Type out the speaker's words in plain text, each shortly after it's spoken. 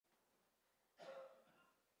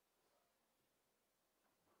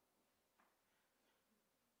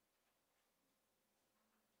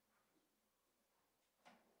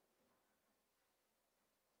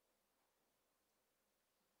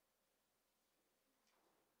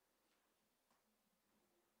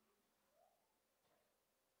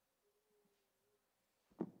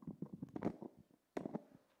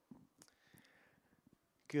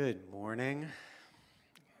Good morning.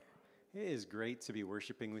 It is great to be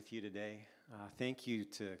worshiping with you today. Thank you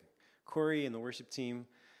to Corey and the worship team.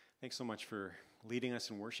 Thanks so much for leading us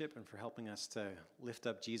in worship and for helping us to lift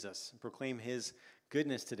up Jesus and proclaim his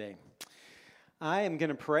goodness today. I am going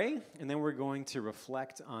to pray, and then we're going to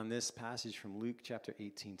reflect on this passage from Luke chapter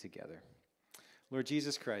 18 together. Lord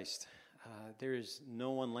Jesus Christ, there is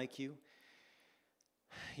no one like you.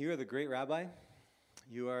 You are the great rabbi.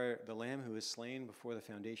 You are the Lamb who was slain before the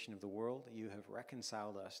foundation of the world. You have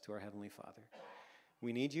reconciled us to our Heavenly Father.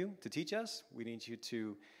 We need you to teach us. We need you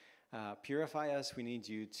to purify us. We need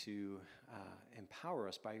you to empower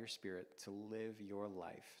us by your Spirit to live your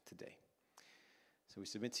life today. So we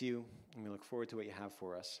submit to you, and we look forward to what you have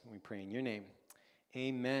for us. And we pray in your name.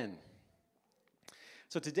 Amen.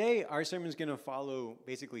 So today, our sermon is going to follow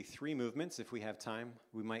basically three movements. If we have time,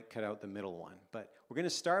 we might cut out the middle one. But we're going to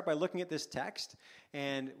start by looking at this text,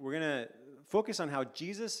 and we're going to focus on how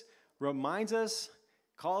Jesus reminds us,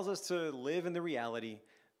 calls us to live in the reality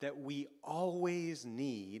that we always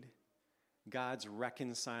need God's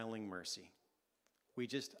reconciling mercy. We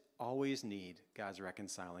just always need God's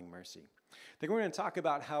reconciling mercy. Then we're going to talk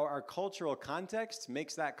about how our cultural context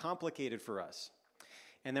makes that complicated for us.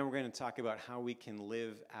 And then we're going to talk about how we can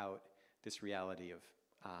live out this reality of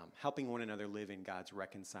helping one another live in God's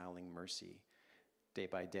reconciling mercy day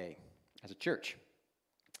by day as a church.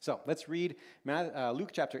 So let's read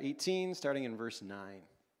Luke chapter 18, starting in verse 9.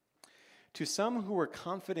 To some who were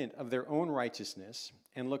confident of their own righteousness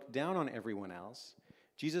and looked down on everyone else,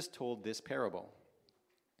 Jesus told this parable.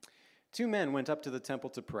 Two men went up to the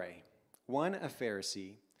temple to pray, one a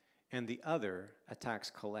Pharisee and the other a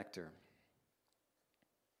tax collector.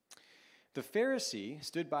 The Pharisee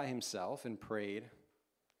stood by himself and prayed,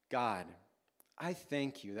 God, I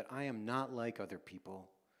thank you that I am not like other people,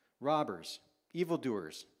 robbers,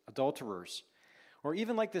 evildoers, adulterers, or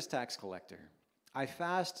even like this tax collector. I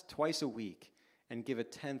fast twice a week and give a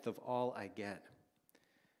tenth of all I get.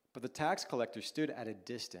 But the tax collector stood at a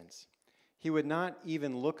distance. He would not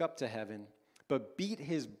even look up to heaven, but beat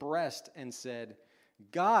his breast and said,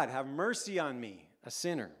 God, have mercy on me, a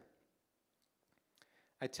sinner.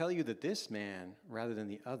 I tell you that this man, rather than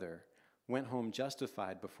the other, went home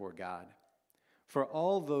justified before God. For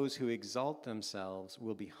all those who exalt themselves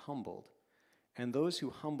will be humbled, and those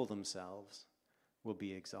who humble themselves will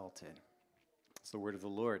be exalted. It's the word of the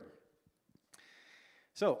Lord.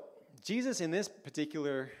 So, Jesus in this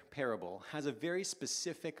particular parable has a very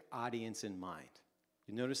specific audience in mind.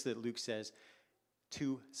 You notice that Luke says,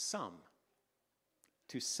 to some.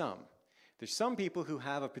 To some. There's some people who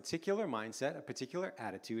have a particular mindset, a particular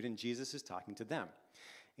attitude, and Jesus is talking to them.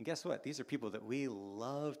 And guess what? These are people that we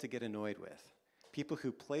love to get annoyed with. People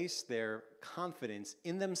who place their confidence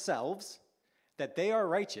in themselves, that they are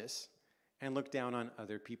righteous, and look down on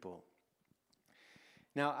other people.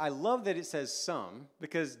 Now, I love that it says some,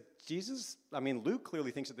 because Luke clearly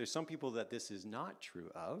thinks that there's some people that this is not true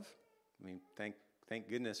of. Thank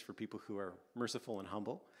goodness for people who are merciful and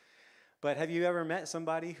humble. But have you ever met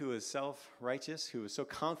somebody who is self-righteous, who is so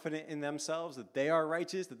confident in themselves that they are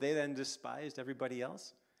righteous, that they then despised everybody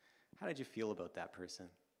else? How did you feel about that person?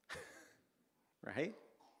 Right?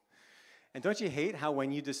 And don't you hate how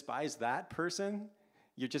when you despise that person,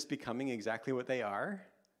 you're just becoming exactly what they are?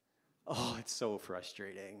 Oh, it's so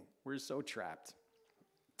frustrating. We're so trapped.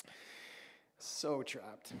 So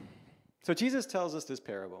trapped. So Jesus tells us this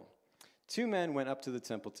parable. Two men went up to the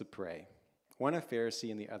temple to pray. One a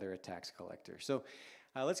Pharisee and the other a tax collector. So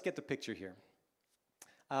let's get the picture here.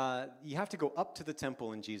 You have to go up to the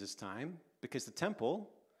temple in Jesus' time because the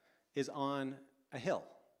temple is on a hill.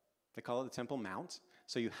 They call it the Temple Mount.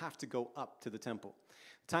 So you have to go up to the temple.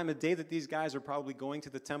 The time of day that these guys are probably going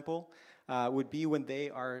to the temple would be when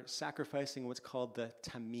they are sacrificing what's called the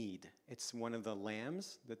tamid. It's one of the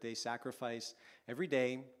lambs that they sacrifice every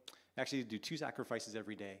day. Actually, they do two sacrifices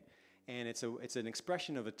every day. And it's an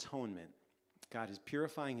expression of atonement. God is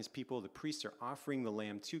purifying his people. The priests are offering the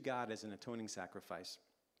lamb to God as an atoning sacrifice.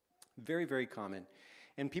 Very, very common.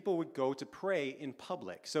 And people would go to pray in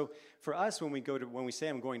public. So for us, when we say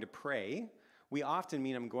I'm going to pray, we often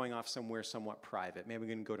mean I'm going off somewhere somewhat private. Maybe I'm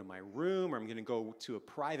going to go to my room, or I'm going to go to a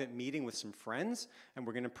private meeting with some friends, and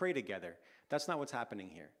we're going to pray together. That's not what's happening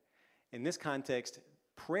here. In this context,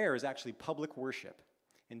 prayer is actually public worship.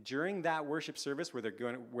 And during that worship service where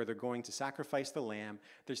they're going to sacrifice the lamb,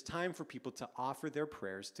 there's time for people to offer their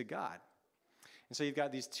prayers to God. And so you've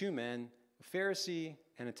got these two men, a Pharisee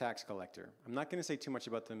and a tax collector. I'm not going to say too much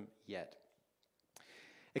about them yet,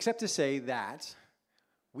 except to say that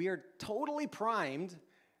we are totally primed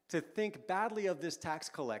to think badly of this tax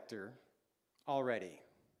collector already.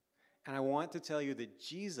 And I want to tell you that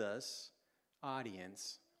Jesus'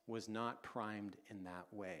 audience was not primed in that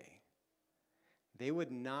way. They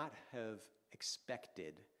would not have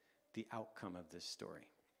expected the outcome of this story.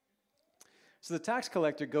 So the tax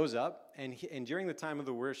collector goes up, and during the time of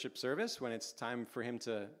the worship service, when it's time for him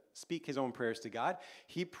to speak his own prayers to God,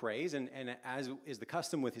 he prays, and as is the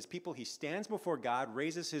custom with his people, he stands before God,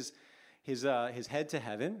 raises his head to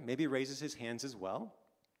heaven, maybe raises his hands as well,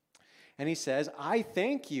 and he says, I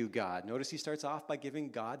thank you, God. Notice he starts off by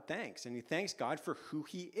giving God thanks, and he thanks God for who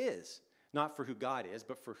he is, not for who God is,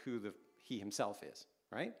 but for who he himself is,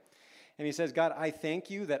 right? And he says, God, I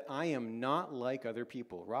thank you that I am not like other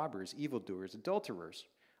people, robbers, evildoers, adulterers,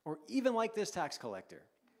 or even like this tax collector.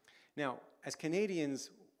 Now, as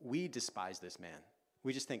Canadians, we despise this man.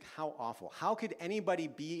 We just think, how awful. How could anybody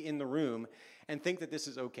be in the room and think that this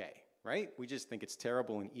is okay, right? We just think it's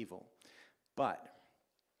terrible and evil. But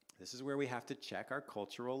this is where we have to check our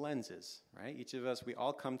cultural lenses, right? Each of us, we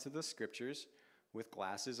all come to the scriptures with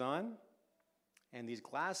glasses on, and these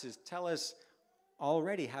glasses tell us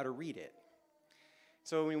already how to read it.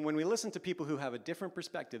 So when we listen to people who have a different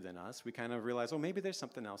perspective than us, we kind of realize, oh, maybe there's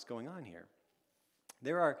something else going on here.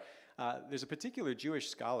 There's a particular Jewish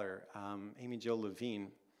scholar, Amy Jo Levine,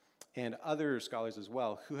 and other scholars as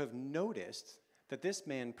well, who have noticed that this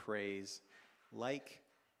man prays like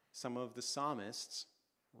some of the psalmists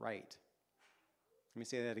write. Let me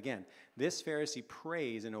say that again. This Pharisee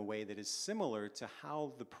prays in a way that is similar to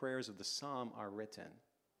how the prayers of the psalm are written.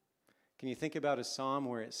 Can you think about a psalm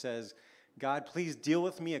where it says, God, please deal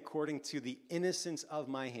with me according to the innocence of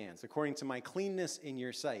my hands, according to my cleanness in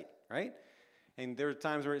your sight, right? And there are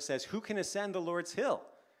times where it says, who can ascend the Lord's hill?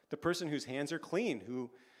 The person whose hands are clean,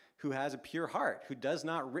 who has a pure heart, who does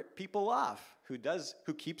not rip people off,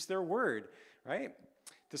 who keeps their word, right?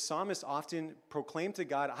 The psalmist often proclaimed to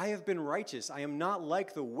God, I have been righteous. I am not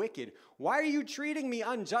like the wicked. Why are you treating me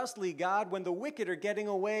unjustly, God, when the wicked are getting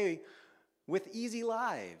away with easy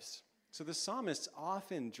lives? So the psalmists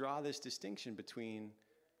often draw this distinction between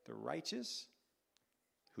the righteous,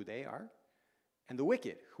 who they are, and the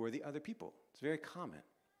wicked, who are the other people. It's very common.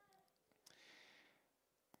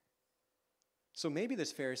 So maybe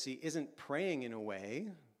this Pharisee isn't praying in a way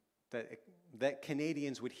that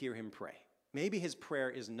Canadians would hear him pray. Maybe his prayer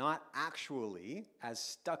is not actually as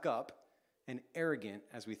stuck up and arrogant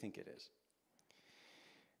as we think it is.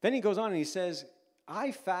 Then he goes on and he says,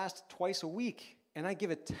 I fast twice a week, and I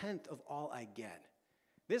give a tenth of all I get.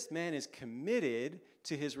 This man is committed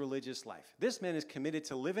to his religious life. This man is committed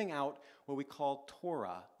to living out what we call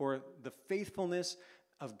Torah, or the faithfulness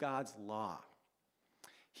of God's law.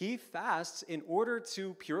 He fasts in order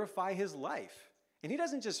to purify his life. And he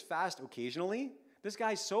doesn't just fast occasionally. This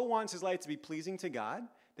guy so wants his life to be pleasing to God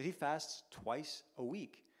that he fasts twice a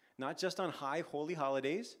week. Not just on high holy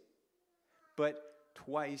holidays, but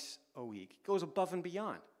twice a week. He goes above and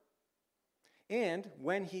beyond. And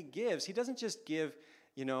when he gives, he doesn't just give,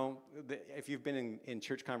 if you've been in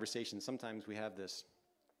church conversations, sometimes we have this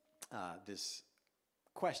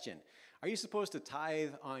question. Are you supposed to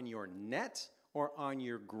tithe on your net or on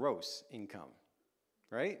your gross income?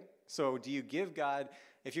 Right? So do you give God,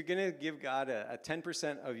 if you're going to give God a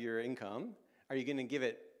 10% of your income, are you going to give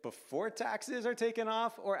it before taxes are taken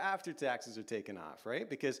off or after taxes are taken off, right?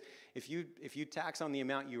 Because if you tax on the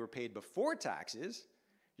amount you were paid before taxes,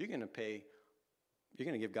 you're going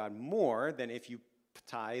to give God more than if you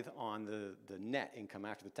tithe on the net income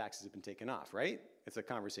after the taxes have been taken off, right? It's a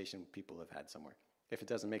conversation people have had somewhere. If it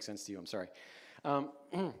doesn't make sense to you, I'm sorry.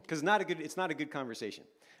 Because it's not a good conversation.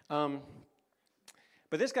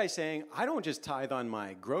 But this guy's saying, I don't just tithe on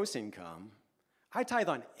my gross income. I tithe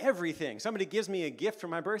on everything. Somebody gives me a gift for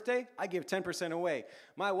my birthday, I give 10% away.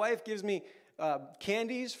 My wife gives me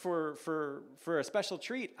candies for a special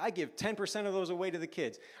treat. I give 10% of those away to the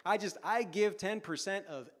kids. I give 10%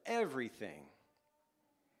 of everything.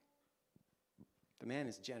 The man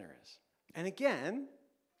is generous. And again,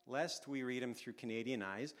 lest we read him through Canadian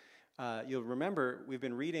eyes, you'll remember we've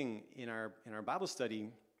been reading in our Bible study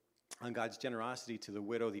on God's generosity to the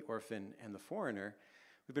widow, the orphan, and the foreigner.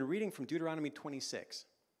 We've been reading from Deuteronomy 26.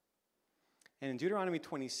 And in Deuteronomy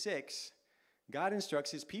 26, God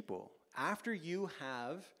instructs his people, after you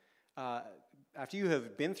have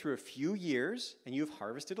been through a few years and you've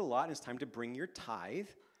harvested a lot and it's time to bring your tithe,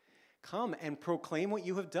 come and proclaim what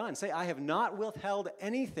you have done. Say, I have not withheld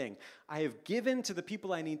anything. I have given to the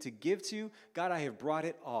people I need to give to. God, I have brought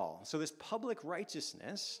it all. So this public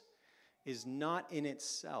righteousness is not in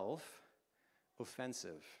itself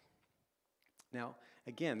offensive. Now,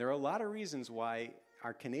 again, there are a lot of reasons why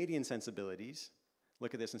our Canadian sensibilities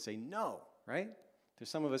look at this and say, no, right? There's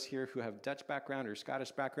some of us here who have Dutch background or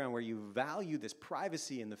Scottish background where you value this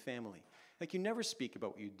privacy in the family. Like you never speak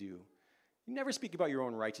about what you do. You never speak about your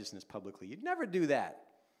own righteousness publicly. You'd never do that.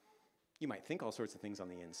 You might think all sorts of things on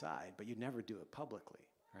the inside, but you'd never do it publicly,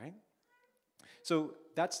 right? So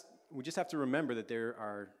we just have to remember that there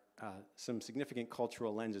are some significant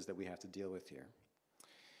cultural lenses that we have to deal with here.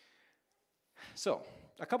 So,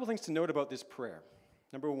 a couple things to note about this prayer.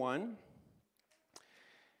 Number one,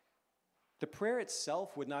 the prayer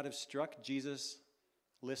itself would not have struck Jesus'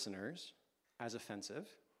 listeners as offensive.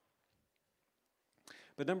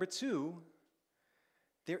 But number two,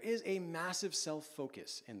 there is a massive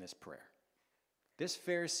self-focus in this prayer. This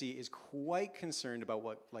Pharisee is quite concerned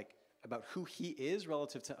about about who he is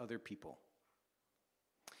relative to other people.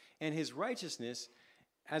 And his righteousness,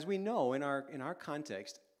 as we know in our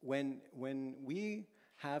context, when we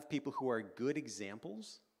have people who are good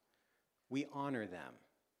examples, we honor them.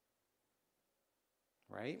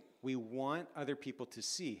 Right? We want other people to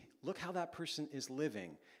see, look how that person is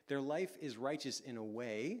living. Their life is righteous in a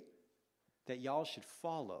way that y'all should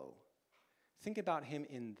follow. Think about him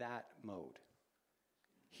in that mode.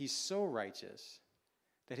 He's so righteous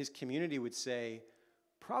that his community would say,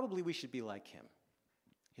 probably we should be like him.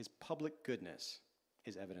 His public goodness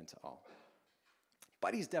is evident to all.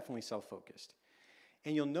 But he's definitely self-focused.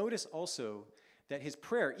 And you'll notice also that his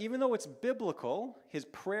prayer, even though it's biblical, his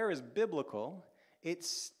prayer is biblical, it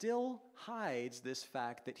still hides this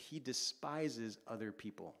fact that he despises other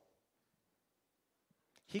people.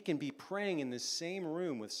 He can be praying in the same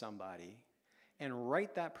room with somebody and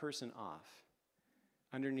write that person off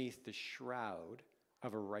underneath the shroud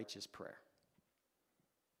of a righteous prayer.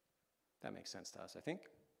 That makes sense to us, I think.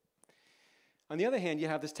 On the other hand, you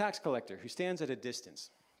have this tax collector who stands at a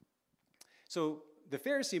distance. So the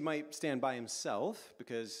Pharisee might stand by himself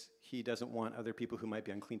because he doesn't want other people who might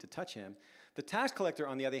be unclean to touch him. The tax collector,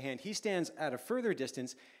 on the other hand, he stands at a further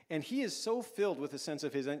distance, and he is so filled with a sense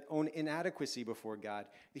of his own inadequacy before God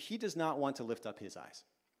that he does not want to lift up his eyes.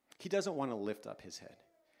 He doesn't want to lift up his head.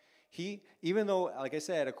 Even though, like I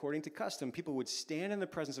said, according to custom, people would stand in the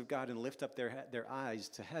presence of God and lift up their eyes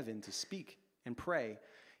to heaven to speak and pray,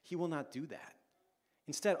 he will not do that.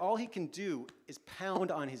 Instead, all he can do is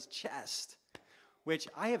pound on his chest, which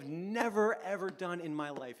I have never, ever done in my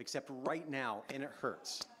life except right now, and it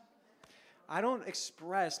hurts. I don't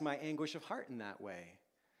express my anguish of heart in that way.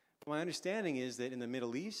 But my understanding is that in the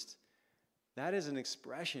Middle East, that is an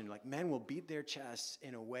expression, like men will beat their chests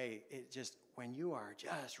in a way, when you are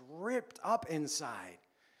just ripped up inside,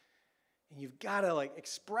 and you've got to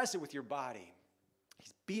express it with your body.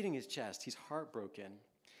 He's beating his chest, he's heartbroken.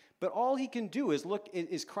 But all he can do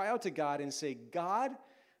is cry out to God and say, God,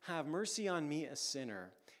 have mercy on me, a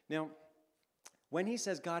sinner. Now, when he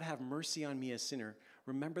says, God, have mercy on me, a sinner,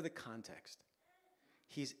 remember the context.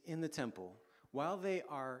 He's in the temple while they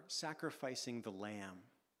are sacrificing the lamb.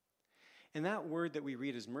 And that word that we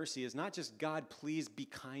read as mercy is not just, God, please be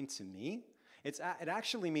kind to me. It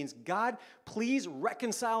actually means, God, please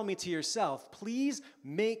reconcile me to yourself. Please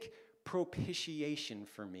make propitiation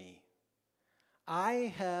for me.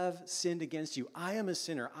 I have sinned against you. I am a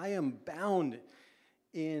sinner. I am bound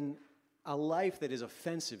in a life that is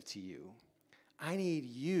offensive to you. I need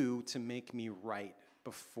you to make me right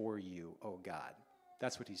before you, oh God.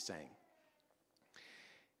 That's what he's saying.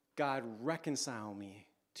 God, reconcile me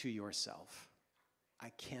to yourself. I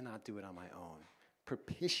cannot do it on my own.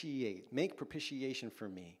 Make propitiation for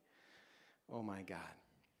me. Oh my God.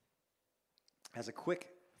 As a quick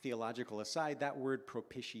theological aside, that word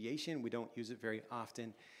propitiation, we don't use it very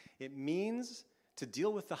often. It means to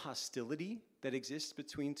deal with the hostility that exists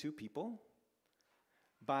between two people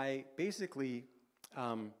by basically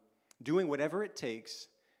doing whatever it takes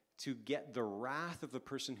to get the wrath of the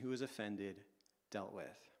person who is offended dealt with.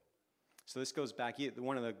 So this goes back,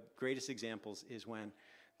 one of the greatest examples is when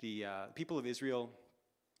the people of Israel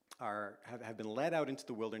have been led out into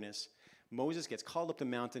the wilderness. Moses gets called up the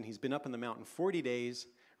mountain. He's been up in the mountain 40 days,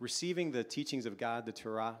 receiving the teachings of God, the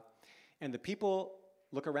Torah. And the people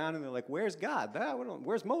look around and they're like, where's God?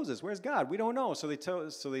 Where's Moses? Where's God? We don't know. So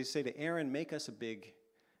they say to Aaron, make us an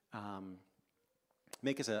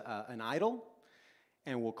idol,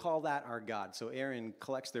 and we'll call that our God. So Aaron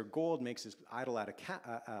collects their gold, makes his idol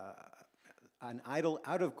an idol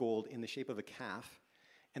out of gold in the shape of a calf,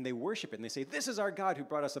 and they worship it. And they say, this is our God who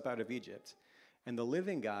brought us up out of Egypt. And the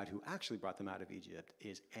living God who actually brought them out of Egypt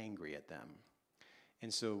is angry at them.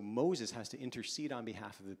 And so Moses has to intercede on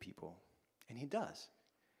behalf of the people. And he does.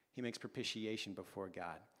 He makes propitiation before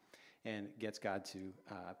God and gets God to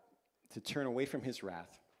turn away from his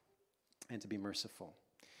wrath and to be merciful.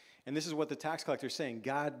 And this is what the tax collector is saying.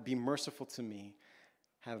 God, be merciful to me.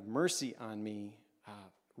 have mercy on me,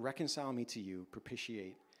 reconcile me to you,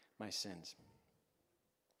 propitiate my sins.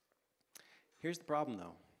 Here's the problem,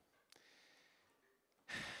 though.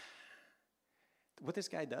 What this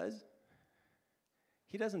guy does,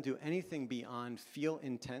 he doesn't do anything beyond feel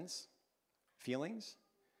intense feelings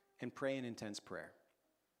and pray an intense prayer.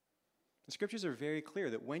 The scriptures are very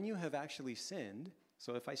clear that when you have actually sinned,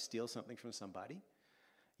 so if I steal something from somebody,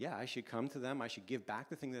 yeah, I should come to them, I should give back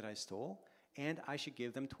the thing that I stole, and I should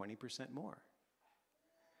give them 20% more.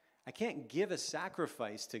 I can't give a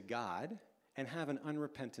sacrifice to God and have an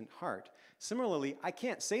unrepentant heart. Similarly, I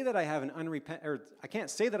can't say that I can't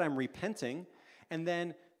say that I'm repenting and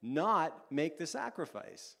then not make the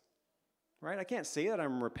sacrifice. Right? I can't say that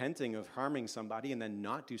I'm repenting of harming somebody and then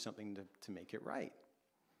not do something to make it right.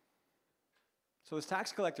 So this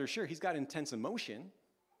tax collector, sure, he's got intense emotion,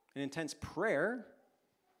 an intense prayer,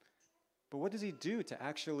 but what does he do to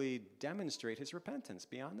actually demonstrate his repentance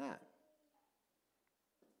beyond that?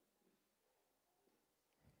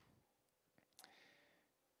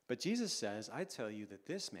 But Jesus says, I tell you that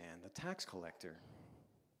this man, the tax collector,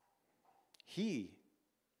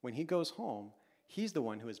 when he goes home, he's the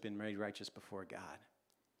one who has been made righteous before God,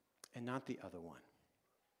 and not the other one,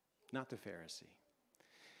 not the Pharisee.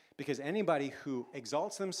 Because anybody who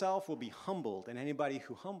exalts themselves will be humbled, and anybody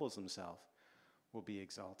who humbles himself will be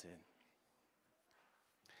exalted.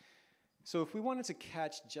 So if we wanted to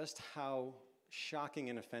catch just how shocking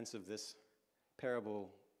and offensive this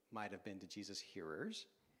parable might have been to Jesus' hearers,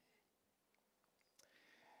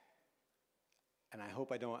 and I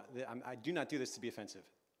hope I do not do this to be offensive.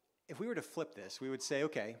 If we were to flip this, we would say,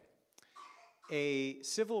 okay, a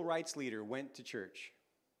civil rights leader went to church,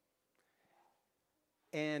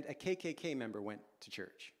 and a KKK member went to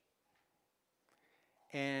church.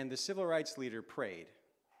 And the civil rights leader prayed,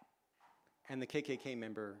 and the KKK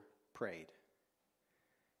member prayed.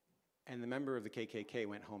 And the member of the KKK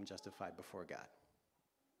went home justified before God.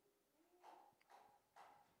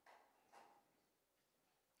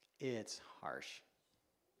 It's harsh.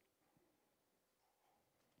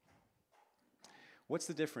 What's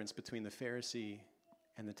the difference between the Pharisee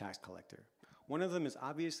and the tax collector? One of them is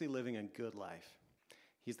obviously living a good life.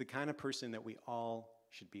 He's the kind of person that we all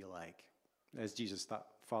should be like, as Jesus'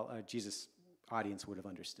 audience would have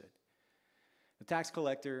understood. The tax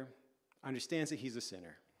collector understands that he's a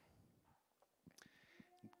sinner,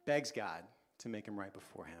 begs God to make him right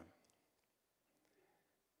before him.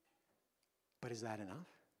 But is that enough?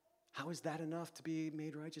 How is that enough to be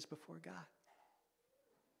made righteous before God?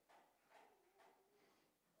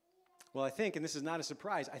 Well, I think, and this is not a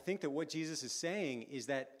surprise, I think that what Jesus is saying is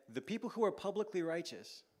that the people who are publicly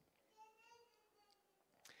righteous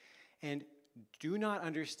and do not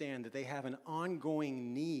understand that they have an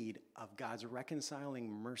ongoing need of God's reconciling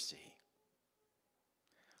mercy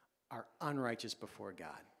are unrighteous before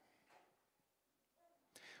God.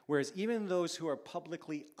 Whereas even those who are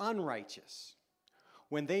publicly unrighteous,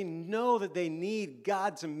 when they know that they need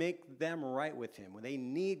God to make them right with him, when they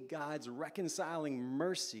need God's reconciling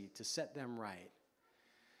mercy to set them right,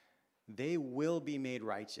 they will be made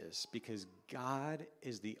righteous because God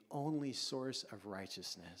is the only source of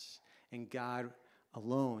righteousness, and God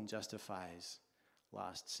alone justifies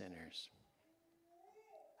lost sinners.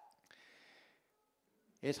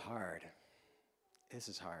 It's hard. This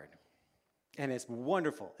is hard. And it's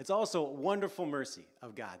wonderful. It's also wonderful mercy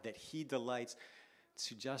of God that he delights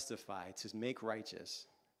to justify, to make righteous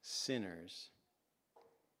sinners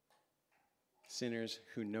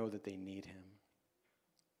who know that they need him.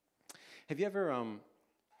 Have you ever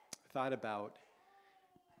thought about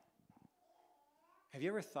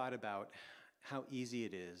how easy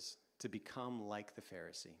it is to become like the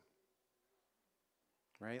Pharisee?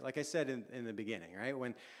 Right? Like I said in the beginning, right?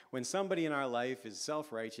 When somebody in our life is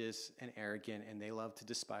self-righteous and arrogant and they love to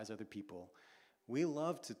despise other people, we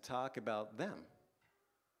love to talk about them.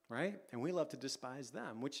 Right? And we love to despise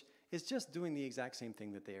them, which is just doing the exact same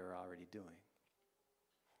thing that they are already doing.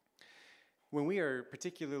 When we are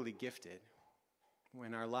particularly gifted,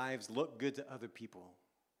 when our lives look good to other people,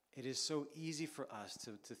 it is so easy for us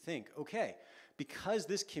to think, okay, because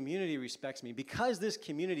this community respects me, because this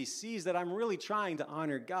community sees that I'm really trying to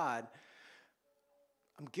honor God,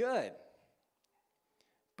 I'm good.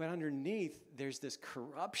 But underneath, there's this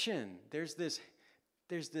corruption. There's this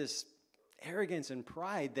arrogance and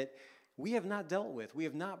pride that we have not dealt with. We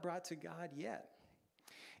have not brought to God yet.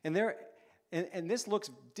 And this looks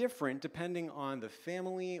different depending on the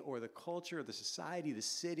family or the culture, the society, the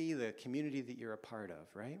city, the community that you're a part of,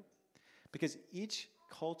 right? Because each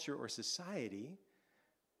culture or society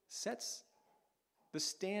sets the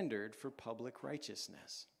standard for public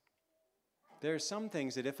righteousness. There are some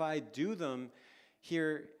things that if I do them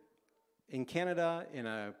here in Canada in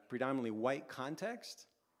a predominantly white context,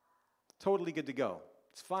 totally good to go.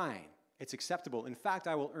 It's fine. It's acceptable. In fact,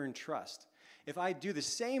 I will earn trust. If I do the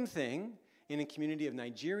same thing in a community of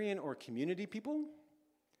Nigerian or community people,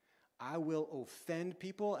 I will offend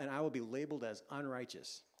people and I will be labeled as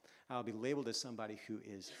unrighteous. I'll be labeled as somebody who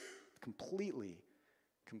is completely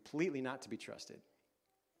not to be trusted.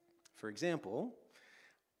 For example,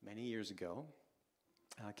 many years ago,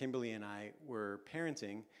 Kimberly and I were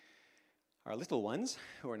parenting our little ones,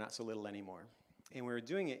 who are not so little anymore. And we were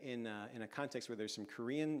doing it in a context where there's some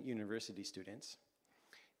Korean university students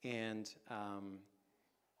and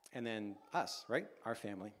then us, right? Our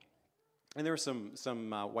family. And there were some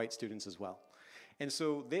white students as well. And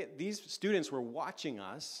so these students were watching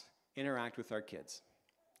us interact with our kids.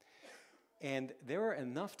 And there were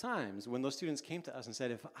enough times when those students came to us and said,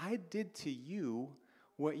 if I did to you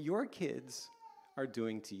what your kids are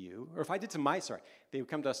doing to you, or if I did to they would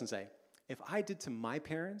come to us and say, if I did to my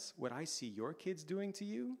parents what I see your kids doing to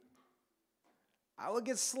you, I would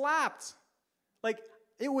get slapped. Like,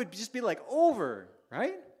 it would just be like over,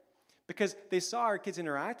 right? Because they saw our kids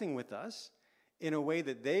interacting with us in a way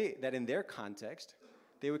that in their context,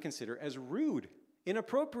 they would consider as rude,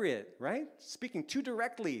 inappropriate, right? Speaking too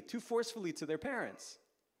directly, too forcefully to their parents.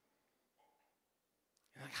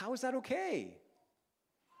 Like, how is that okay?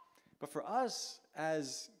 But for us,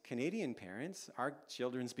 as Canadian parents, our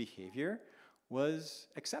children's behavior was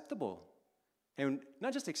acceptable. And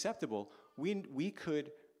not just acceptable, we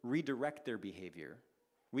could redirect their behavior.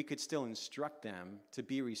 We could still instruct them to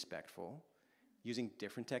be respectful using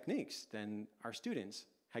different techniques than our students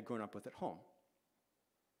had grown up with at home.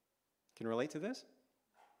 Can you relate to this?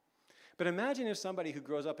 But imagine if somebody who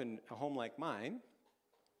grows up in a home like mine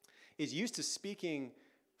is used to speaking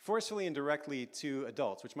forcefully and directly to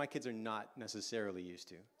adults, which my kids are not necessarily used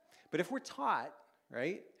to. But if we're taught,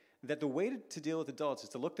 right, that the way to deal with adults is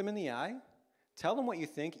to look them in the eye, tell them what you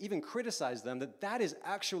think, even criticize them, that is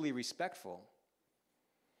actually respectful.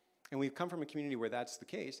 And we've come from a community where that's the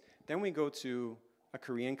case. Then we go to a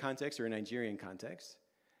Korean context or a Nigerian context,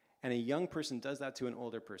 and a young person does that to an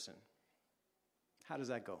older person. How does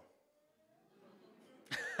that go?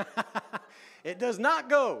 It does not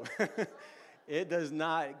go. It does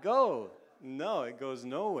not go. No, it goes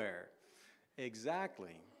nowhere.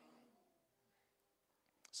 Exactly.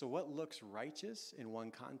 So what looks righteous in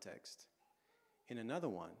one context, in another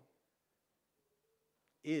one,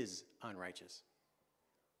 is unrighteous.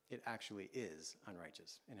 It actually is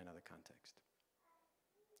unrighteous in another context.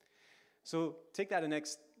 So take that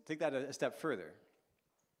a step further.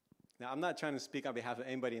 Now, I'm not trying to speak on behalf of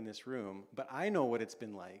anybody in this room, but I know what it's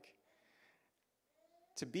been like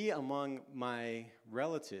to be among my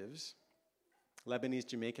relatives, Lebanese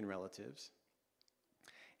Jamaican relatives,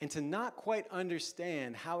 and to not quite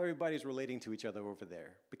understand how everybody's relating to each other over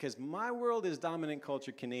there. Because my world is dominant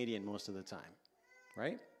culture Canadian most of the time,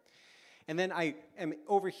 right? And then I am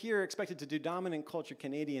over here expected to do dominant culture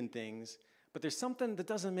Canadian things, but there's something that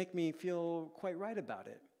doesn't make me feel quite right about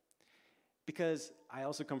it. Because I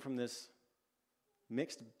also come from this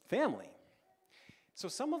mixed family. So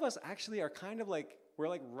some of us actually are kind of like, we're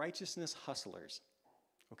like righteousness hustlers,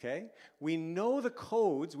 okay? We know the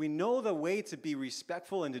codes, we know the way to be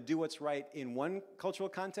respectful and to do what's right in one cultural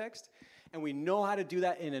context, and we know how to do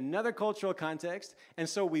that in another cultural context, and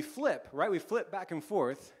so we flip, right? We flip back and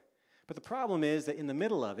forth, but the problem is that in the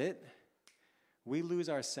middle of it, we lose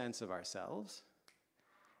our sense of ourselves,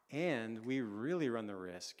 and we really run the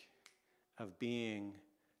risk of being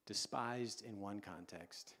despised in one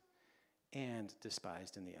context and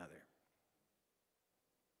despised in the other.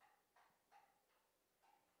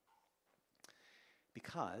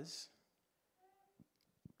 Because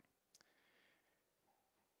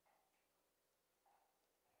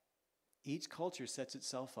each culture sets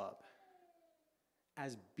itself up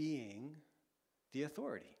as being the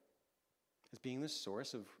authority, as being the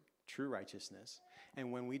source of true righteousness.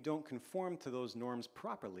 And when we don't conform to those norms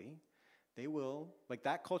properly, they will, like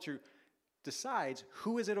that culture decides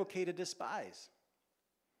who is it okay to despise.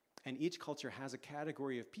 And each culture has a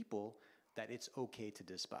category of people that it's okay to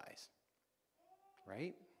despise.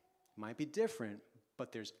 Right? Might be different,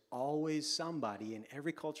 but there's always somebody in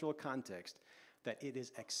every cultural context that it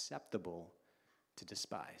is acceptable to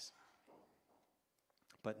despise.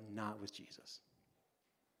 But not with Jesus.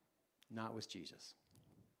 Not with Jesus.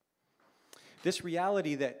 This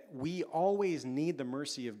reality that we always need the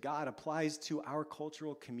mercy of God applies to our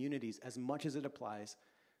cultural communities as much as it applies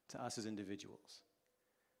to us as individuals.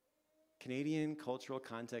 Canadian cultural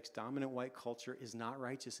context, dominant white culture, is not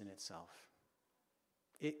righteous in itself.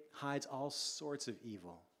 it hides all sorts of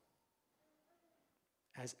evil.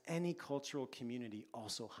 As any cultural community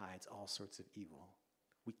also hides all sorts of evil.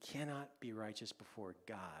 We cannot be righteous before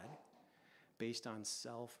God based on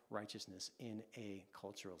self-righteousness in a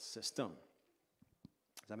cultural system.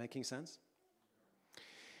 Is that making sense?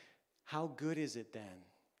 How good is it then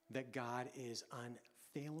that God is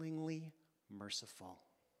unfailingly merciful?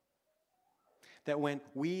 That when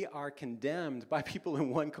we are condemned by people in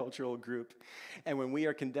one cultural group, and when we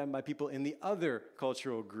are condemned by people in the other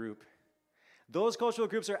cultural group, those cultural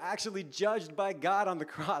groups are actually judged by God on the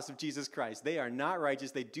cross of Jesus Christ. They are not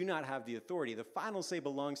righteous. They do not have the authority. The final say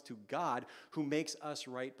belongs to God, who makes us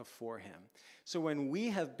right before him. So when we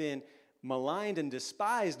have been maligned and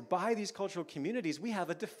despised by these cultural communities, we have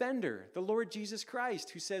a defender, the Lord Jesus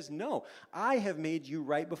Christ, who says, no, I have made you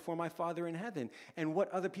right before my Father in heaven. And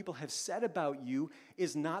what other people have said about you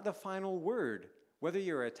is not the final word. Whether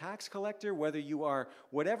you're a tax collector, whether you are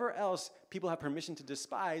whatever else people have permission to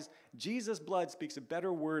despise, Jesus' blood speaks a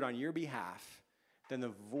better word on your behalf than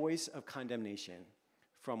the voice of condemnation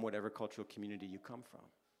from whatever cultural community you come from.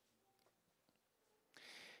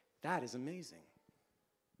 That is amazing.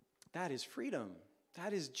 That is freedom.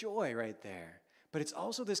 That is joy right there. But it's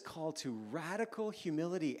also this call to radical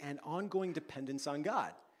humility and ongoing dependence on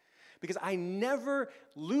God. Because I never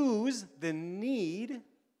lose the need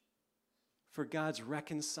for God's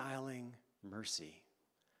reconciling mercy.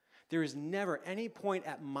 There is never any point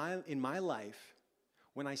in my life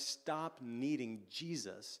when I stop needing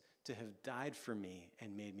Jesus to have died for me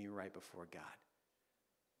and made me right before God.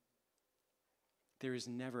 There is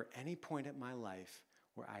never any point in my life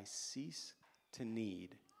where I cease to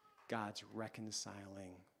need God's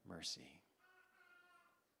reconciling mercy.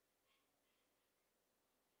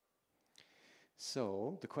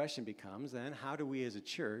 So the question becomes then, how do we as a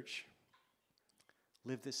church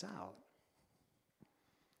live this out?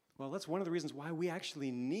 Well, that's one of the reasons why we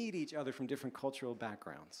actually need each other from different cultural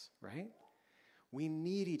backgrounds, right? We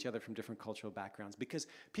need each other from different cultural backgrounds because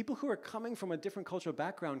people who are coming from a different cultural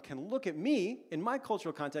background can look at me in my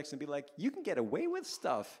cultural context and be like, you can get away with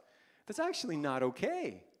stuff that's actually not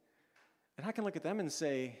okay. And I can look at them and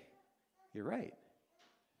say, you're right.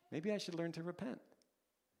 Maybe I should learn to repent,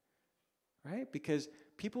 right? Because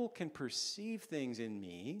people can perceive things in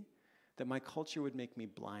me that my culture would make me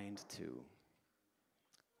blind to.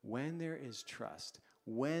 When there is trust,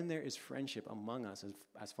 when there is friendship among us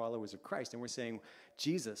as followers of Christ, and we're saying,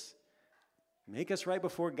 Jesus, make us right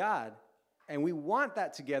before God, and we want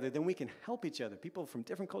that together, then we can help each other. People from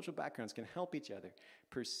different cultural backgrounds can help each other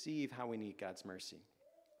perceive how we need God's mercy.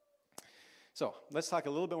 So let's talk a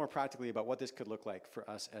little bit more practically about what this could look like for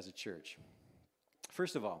us as a church.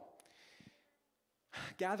 First of all,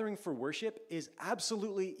 gathering for worship is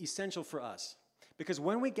absolutely essential for us. Because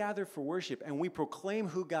when we gather for worship and we proclaim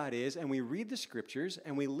who God is and we read the scriptures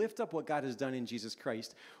and we lift up what God has done in Jesus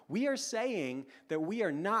Christ, we are saying that we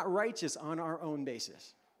are not righteous on our own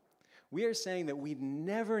basis. We are saying that we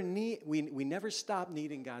never stop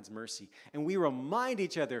needing God's mercy. And we remind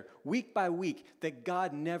each other week by week that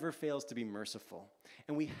God never fails to be merciful.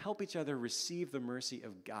 And we help each other receive the mercy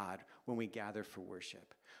of God when we gather for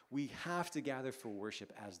worship. We have to gather for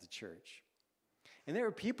worship as the church. And there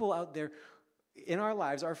are people out there in our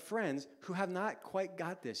lives, our friends, who have not quite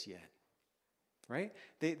got this yet, right?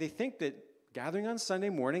 They think that gathering on Sunday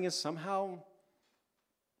morning is somehow,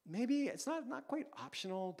 maybe it's not quite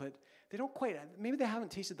optional, but maybe they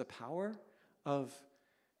haven't tasted the power of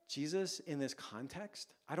Jesus in this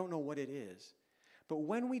context. I don't know what it is. But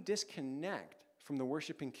when we disconnect from the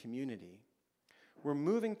worshiping community, we're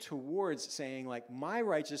moving towards saying, like, my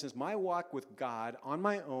righteousness, my walk with God on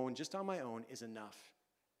my own, just on my own, is enough.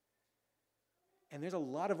 And there's a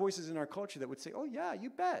lot of voices in our culture that would say, oh yeah, you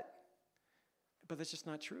bet. But that's just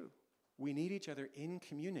not true. We need each other in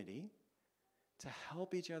community to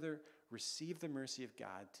help each other receive the mercy of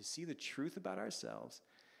God, to see the truth about ourselves,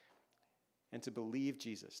 and to believe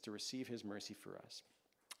Jesus, to receive his mercy for us.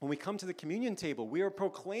 When we come to the communion table, we are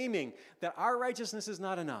proclaiming that our righteousness is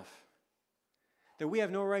not enough, that we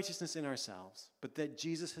have no righteousness in ourselves, but that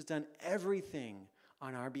Jesus has done everything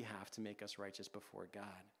on our behalf to make us righteous before God.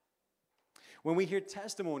 When we hear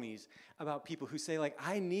testimonies about people who say, like,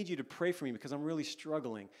 I need you to pray for me because I'm really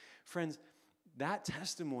struggling. Friends, that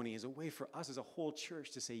testimony is a way for us as a whole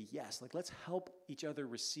church to say, yes, like, let's help each other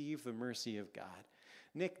receive the mercy of God.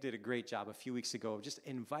 Nick did a great job a few weeks ago of just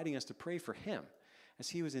inviting us to pray for him as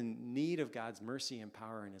he was in need of God's mercy and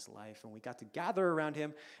power in his life. And we got to gather around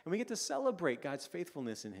him, and we get to celebrate God's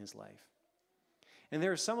faithfulness in his life. And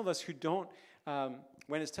there are some of us who don't,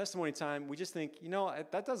 when it's testimony time, we just think,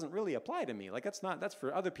 that doesn't really apply to me. Like, that's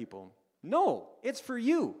for other people. No, it's for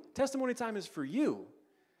you. Testimony time is for you.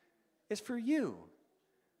 It's for you.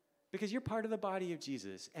 Because you're part of the body of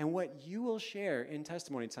Jesus. And what you will share in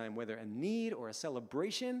testimony time, whether a need or a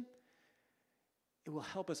celebration, it will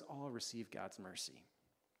help us all receive God's mercy.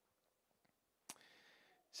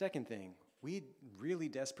 Second thing, we really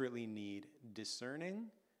desperately need discerning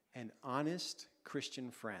and honest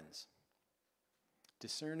Christian friends.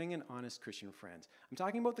 Discerning and honest Christian friends. I'm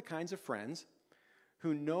talking about the kinds of friends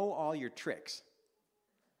who know all your tricks.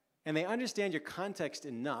 And they understand your context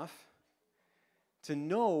enough to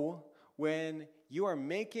know when you are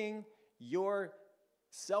making your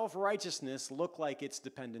self-righteousness look like it's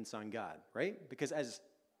dependence on God, right? Because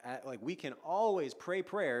we can always pray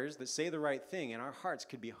prayers that say the right thing and our hearts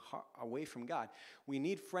could be away from God. We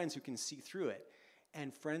need friends who can see through it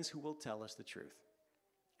and friends who will tell us the truth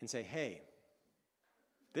and say, hey,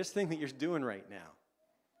 this thing that you're doing right now,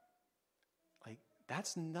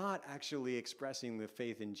 that's not actually expressing the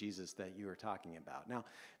faith in Jesus that you are talking about. Now,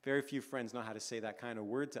 very few friends know how to say that kind of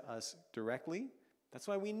word to us directly. That's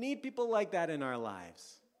why we need people like that in our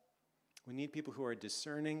lives. We need people who are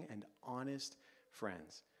discerning and honest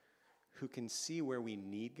friends who can see where we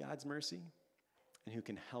need God's mercy and who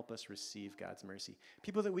can help us receive God's mercy.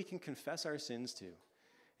 People that we can confess our sins to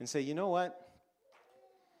and say, you know what?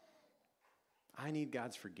 I need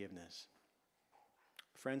God's forgiveness.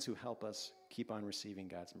 Friends who help us keep on receiving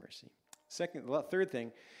God's mercy. Third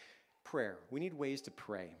thing, prayer. We need ways to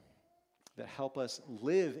pray that help us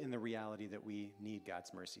live in the reality that we need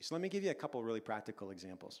God's mercy. So let me give you a couple really practical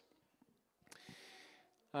examples.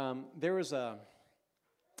 There was a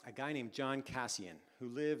guy named John Cassian who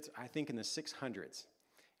lived, I think, in the 600s.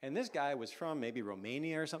 And this guy was from maybe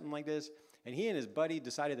Romania or something like this. And he and his buddy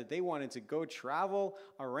decided that they wanted to go travel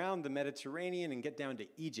around the Mediterranean and get down to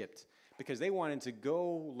Egypt because they wanted to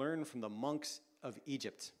go learn from the monks of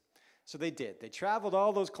Egypt. So they did. They traveled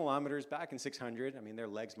all those kilometers back in 600. I mean, their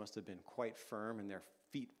legs must have been quite firm and their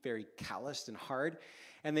feet very calloused and hard.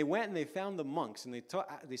 And they went and they found the monks. And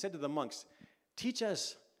they said to the monks, teach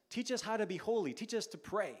us how to be holy. Teach us to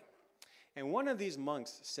pray. And one of these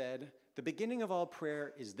monks said, the beginning of all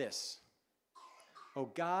prayer is this. O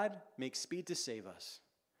God, make speed to save us.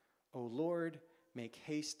 O Lord, make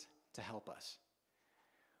haste to help us.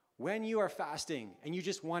 When you are fasting and you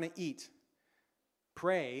just want to eat,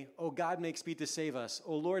 pray, O God, make speed to save us.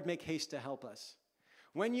 O Lord, make haste to help us.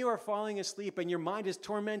 When you are falling asleep and your mind is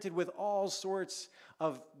tormented with all sorts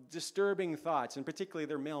of disturbing thoughts, and particularly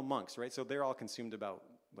they're male monks, right? So they're all consumed about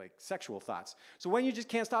sexual thoughts. So when you just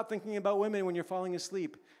can't stop thinking about women when you're falling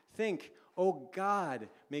asleep, think, O God,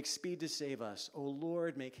 make speed to save us. O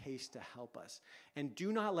Lord, make haste to help us. And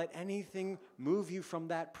do not let anything move you from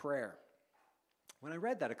that prayer. When I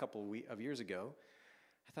read that a couple of years ago,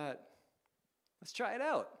 I thought, let's try it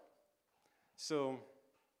out. So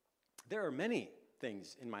there are many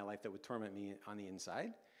things in my life that would torment me on the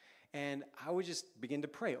inside. And I would just begin to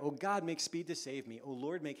pray, oh God, make speed to save me. Oh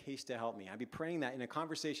Lord, make haste to help me. I'd be praying that in a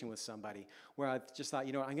conversation with somebody where I just thought,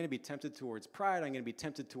 I'm going to be tempted towards pride. I'm going to be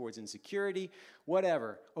tempted towards insecurity,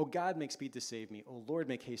 whatever. Oh God, make speed to save me. Oh Lord,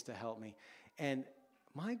 make haste to help me. And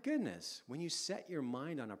my goodness, when you set your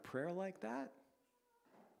mind on a prayer like that,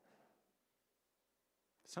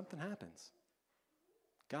 something happens.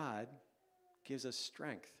 God gives us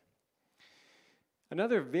strength.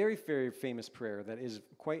 Another very, very famous prayer that is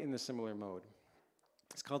quite in the similar mode.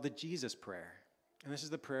 It's called the Jesus Prayer. And this is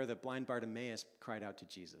the prayer that blind Bartimaeus cried out to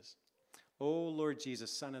Jesus. O Lord Jesus,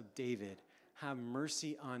 Son of David, have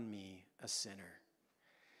mercy on me, a sinner.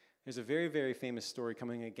 There's a very, very famous story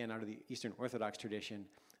coming again out of the Eastern Orthodox tradition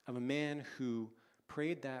of a man who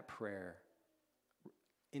prayed that prayer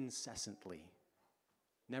incessantly,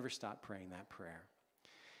 never stopped praying that prayer.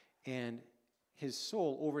 And his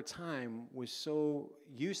soul over time was so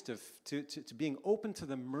used to being open to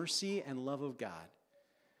the mercy and love of God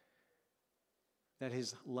that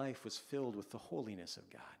his life was filled with the holiness of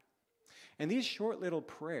God. And these short little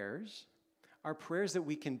prayers are prayers that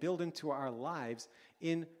we can build into our lives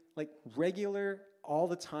in regular, all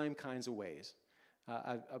the time kinds of ways.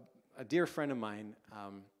 A dear friend of mine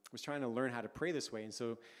was trying to learn how to pray this way, and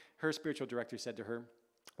so her spiritual director said to her,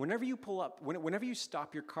 whenever you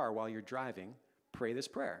stop your car while you're driving, pray this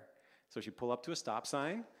prayer. So she'd pull up to a stop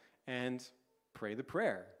sign and pray the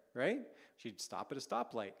prayer, right? She'd stop at a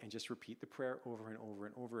stoplight and just repeat the prayer over and over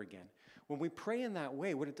and over again. When we pray in that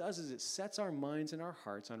way, what it does is it sets our minds and our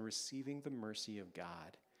hearts on receiving the mercy of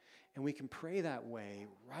God. And we can pray that way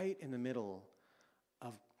right in the middle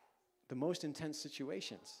of the most intense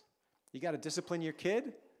situations. You got to discipline your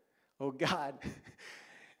kid? Oh God,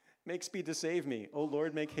 make speed to save me. Oh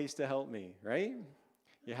Lord, make haste to help me, right?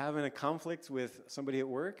 You're having a conflict with somebody at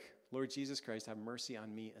work? Lord Jesus Christ, have mercy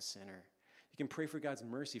on me, a sinner. You can pray for God's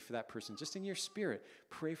mercy for that person. Just in your spirit,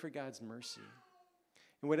 pray for God's mercy.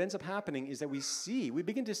 And what ends up happening is that we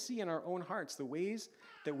begin to see in our own hearts the ways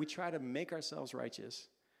that we try to make ourselves righteous.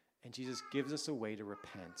 And Jesus gives us a way to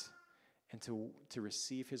repent and to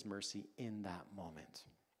receive his mercy in that moment.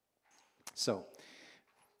 So,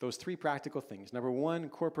 those three practical things. Number one,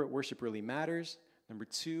 corporate worship really matters. Number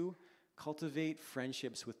two, cultivate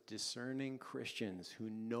friendships with discerning Christians who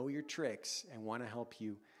know your tricks and want to help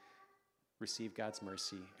you receive God's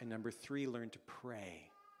mercy. And number three, learn to pray.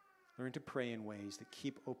 Learn to pray in ways that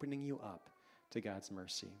keep opening you up to God's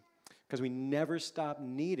mercy. Because we never stop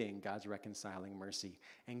needing God's reconciling mercy.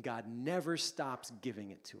 And God never stops giving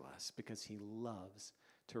it to us because he loves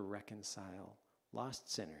to reconcile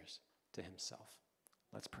lost sinners to himself.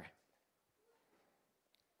 Let's pray.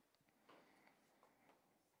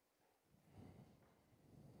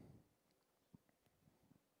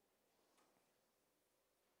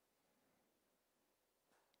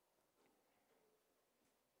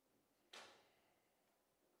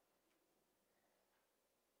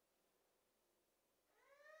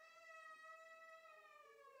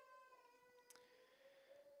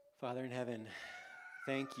 Father in heaven,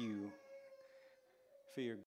 thank you for your